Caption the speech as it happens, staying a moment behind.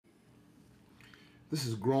This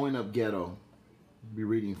is Growing Up Ghetto. I'll be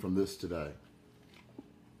reading from this today.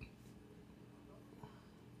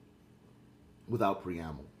 Without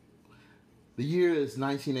preamble. The year is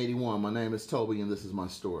 1981. My name is Toby and this is my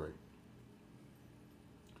story.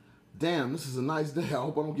 Damn, this is a nice day. I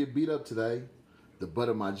hope I don't get beat up today. The butt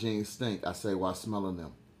of my jeans stink, I say while smelling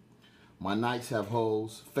them. My nights have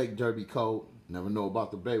holes, fake derby coat. Never know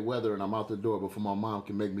about the Bay weather and I'm out the door before my mom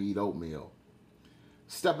can make me eat oatmeal.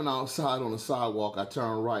 Stepping outside on the sidewalk, I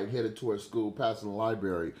turn right, headed towards school, passing the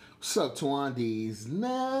library. What's up, Twandies?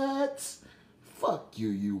 Nuts! Fuck you,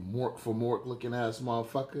 you mork for mork looking ass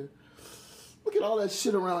motherfucker. Look at all that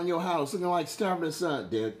shit around your house, looking like Stafford & Son.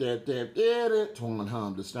 Twan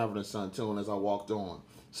hummed the Stafford & Son tune as I walked on.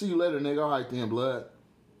 See you later, nigga. All right then, blood.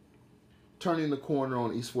 Turning the corner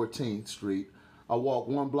on East 14th Street, I walk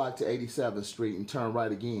one block to 87th Street and turn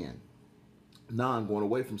right again. Now I'm going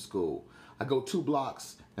away from school. I go 2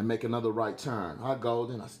 blocks and make another right turn. Hi,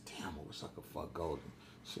 Golden. I said, damn, I wish I could fuck Golden.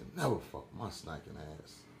 She'll never fuck my stinking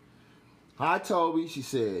ass. Hi, Toby, she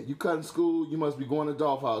said. You cutting school? You must be going to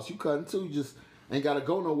Dolph House. You cutting too? You just ain't got to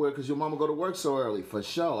go nowhere because your mama go to work so early. For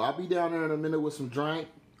sure. I'll be down there in a minute with some drink.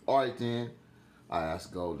 All right, then. I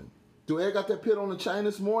asked Golden. Do Ed got that pit on the chain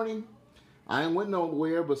this morning? I ain't went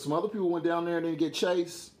nowhere, but some other people went down there and didn't get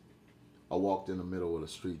chased. I walked in the middle of the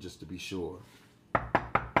street just to be sure.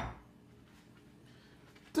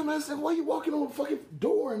 The man said, why you walking on the fucking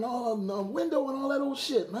door and all the window and all that old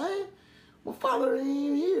shit, man? My father ain't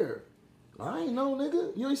even here. I ain't know,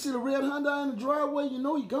 nigga. You ain't see the red Hyundai in the driveway? You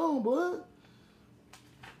know he gone, blood.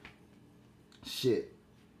 Shit,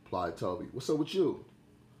 replied Toby. What's up with you?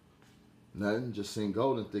 Nothing, just seen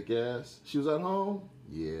Golden thick ass. She was at home?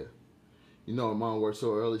 Yeah. You know her mom worked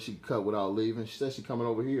so early she could cut without leaving. She said she coming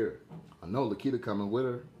over here. I know Lakita coming with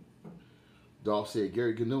her. Dolph said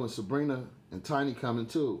Gary Gnu and Sabrina and Tiny coming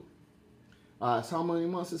too. I asked, how many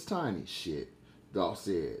months is Tiny? Shit. Dolph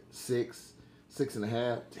said 6,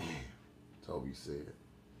 6.5. Damn, Toby said.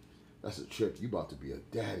 That's a trip. You about to be a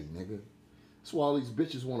daddy, nigga. That's why all these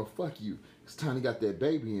bitches want to fuck you. Because Tiny got that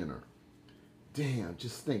baby in her. Damn,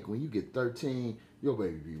 just think, when you get 13, your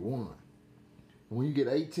baby be 1. And when you get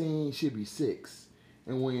 18, she'll be 6.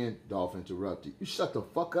 And when, Dolph interrupted, you shut the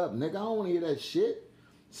fuck up, nigga. I don't want to hear that shit.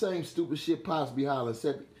 Same stupid shit Pops be hollering,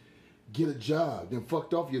 said, get a job, then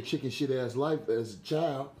fucked off your chicken shit ass life as a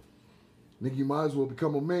child. Nigga, you might as well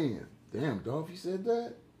become a man. Damn, Dolph, you said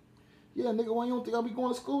that? Yeah, nigga, why you don't think I'll be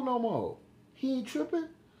going to school no more? He ain't tripping?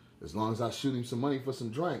 As long as I shoot him some money for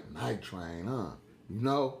some drink. Night train, huh? You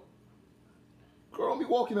know? Girl, don't be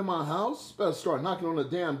walking in my house. Better start knocking on the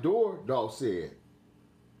damn door, Dolph said.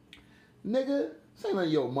 Nigga, this ain't none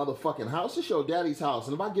of your motherfucking house. It's your daddy's house.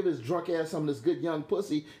 And if I give his drunk ass some of this good young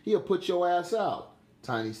pussy, he'll put your ass out,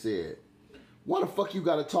 Tiny said. Why the fuck you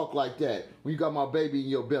gotta talk like that when you got my baby in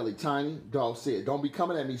your belly, Tiny? Dolph said. Don't be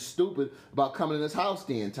coming at me stupid about coming in this house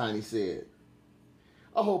then, Tiny said.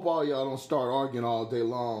 I hope all y'all don't start arguing all day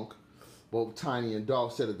long, both Tiny and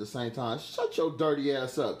Dolph said at the same time. Shut your dirty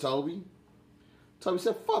ass up, Toby. Toby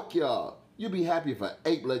said, fuck y'all. You'll be happy if an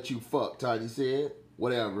ape let you fuck, Tiny said.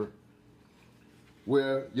 Whatever.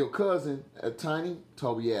 Where your cousin at Tiny?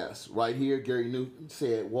 Toby asked. Right here, Gary Newton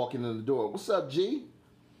said, walking in the door. What's up, G?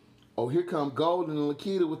 Oh, here come Golden and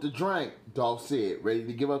Lakita with the drink, Dolph said. Ready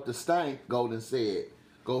to give up the stank, Golden said.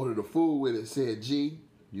 Go to the food with it, said G.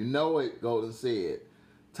 You know it, Golden said.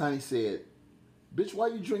 Tiny said, bitch, why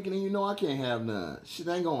you drinking and you know I can't have none? Shit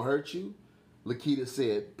ain't gonna hurt you. Lakita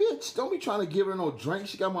said, bitch, don't be trying to give her no drink.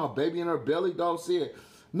 She got my baby in her belly, Dolph said.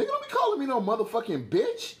 Nigga, don't be calling me no motherfucking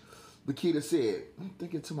bitch. Lakita said, I'm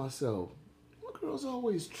thinking to myself, my girls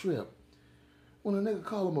always trip when a nigga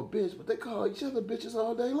call them a bitch, but they call each other bitches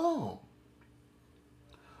all day long.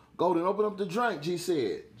 Golden, open up the drink, G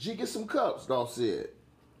said. G, get some cups, Dolph said.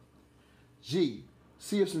 G,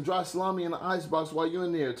 see if some dry salami in the icebox while you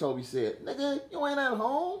in there, Toby said. Nigga, you ain't at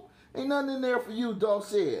home. Ain't nothing in there for you, Dolph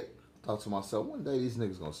said. Thought to myself, one day these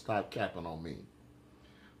niggas gonna stop capping on me.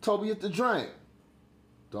 Toby, hit the drink.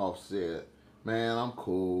 Dolph said, man, I'm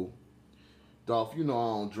cool. Dolph, you know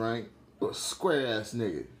I don't drink. You're a square ass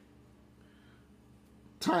nigga.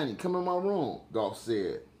 Tiny, come in my room, Dolph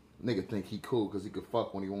said. Nigga think he cool because he could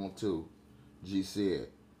fuck when he want to, G said.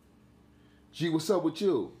 G, what's up with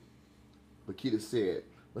you? Lakita said,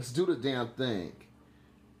 let's do the damn thing.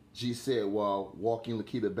 G said while walking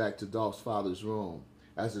Lakita back to Dolph's father's room.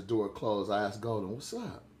 As the door closed, I asked Golden, what's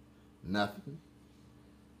up? Nothing.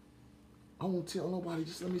 I won't tell nobody,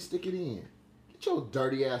 just let me stick it in. Get your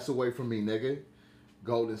dirty ass away from me, nigga.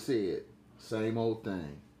 Golden said, same old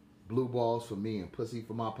thing. Blue balls for me and pussy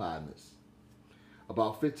for my partners.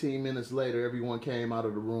 About 15 minutes later, everyone came out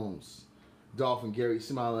of the rooms. Dolph and Gary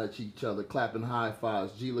smiling at each other, clapping high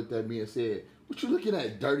fives. G looked at me and said, "What you looking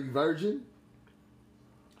at, dirty virgin?"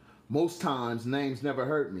 Most times, names never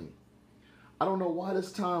hurt me. I don't know why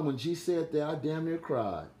this time when G said that, I damn near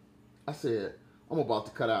cried. I said, "I'm about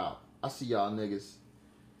to cut out. I see y'all niggas."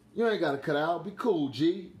 "You ain't got to cut out. Be cool,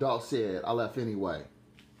 G," Dolph said. I left anyway.